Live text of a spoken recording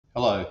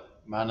Hello,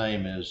 my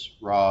name is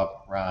Rob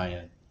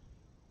Ryan.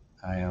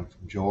 I am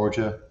from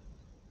Georgia.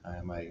 I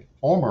am a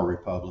former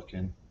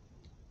Republican,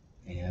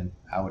 and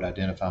I would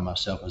identify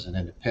myself as an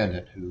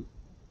independent who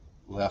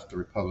left the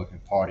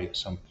Republican Party at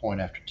some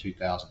point after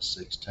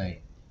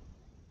 2016.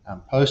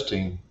 I'm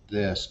posting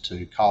this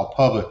to call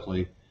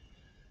publicly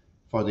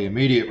for the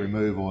immediate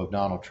removal of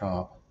Donald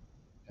Trump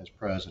as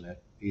president,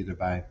 either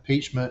by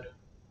impeachment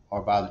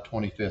or by the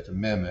 25th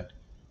Amendment,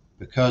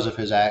 because of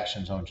his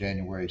actions on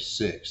January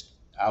 6th.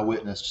 I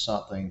witnessed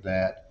something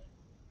that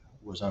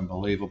was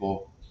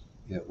unbelievable.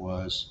 It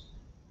was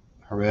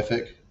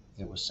horrific.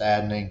 It was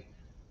saddening.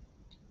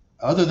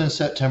 Other than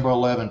September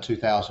 11,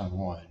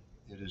 2001,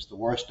 it is the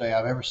worst day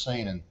I've ever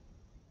seen in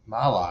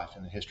my life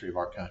in the history of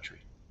our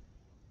country.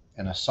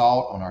 An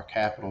assault on our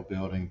Capitol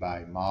building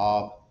by a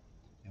mob.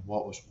 And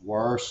what was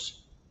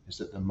worse is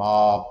that the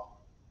mob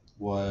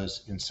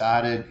was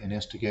incited and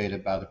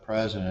instigated by the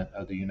President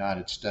of the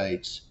United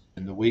States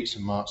in the weeks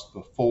and months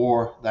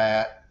before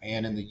that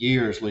and in the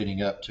years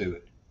leading up to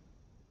it.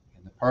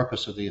 And the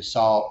purpose of the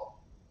assault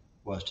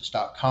was to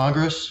stop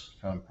Congress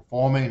from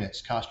performing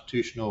its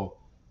constitutional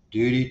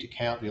duty to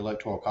count the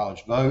Electoral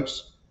College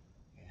votes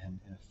and,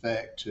 in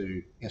effect,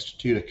 to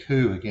institute a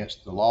coup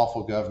against the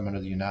lawful government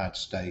of the United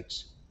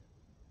States.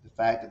 The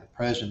fact that the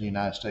President of the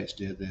United States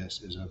did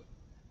this is of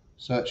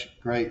such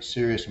great,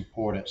 serious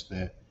importance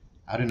that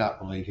I do not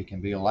believe he can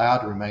be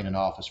allowed to remain in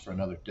office for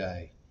another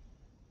day.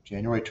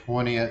 January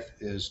 20th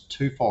is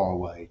too far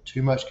away.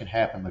 Too much can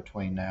happen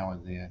between now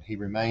and then. He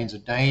remains a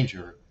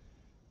danger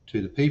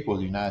to the people of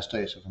the United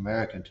States of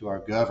America and to our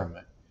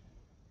government.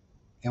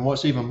 And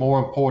what's even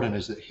more important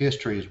is that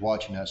history is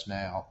watching us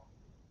now.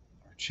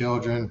 Our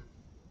children,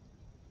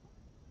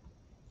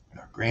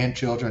 our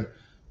grandchildren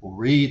will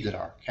read that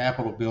our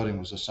Capitol building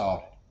was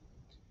assaulted.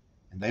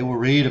 And they will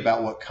read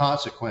about what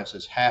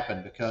consequences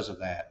happened because of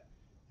that,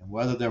 and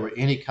whether there were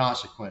any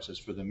consequences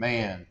for the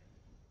man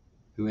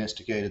who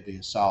instigated the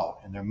assault.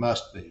 And there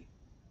must be.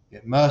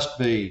 It must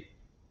be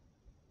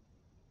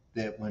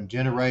that when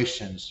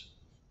generations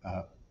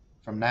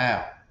from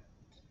now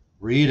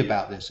read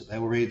about this, that they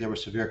will read there were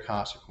severe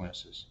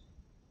consequences.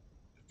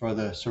 For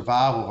the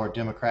survival of our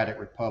democratic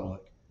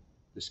republic,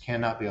 this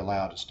cannot be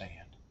allowed to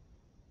stand.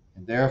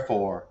 And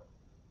therefore,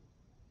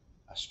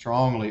 I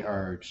strongly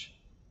urge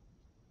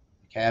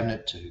the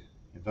Cabinet to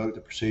invoke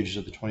the procedures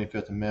of the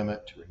 25th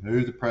Amendment to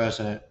remove the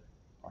President,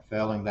 or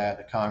failing that,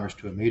 the Congress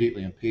to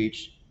immediately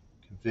impeach,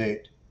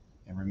 convict,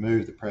 and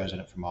remove the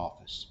President from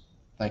office.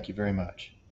 Thank you very much.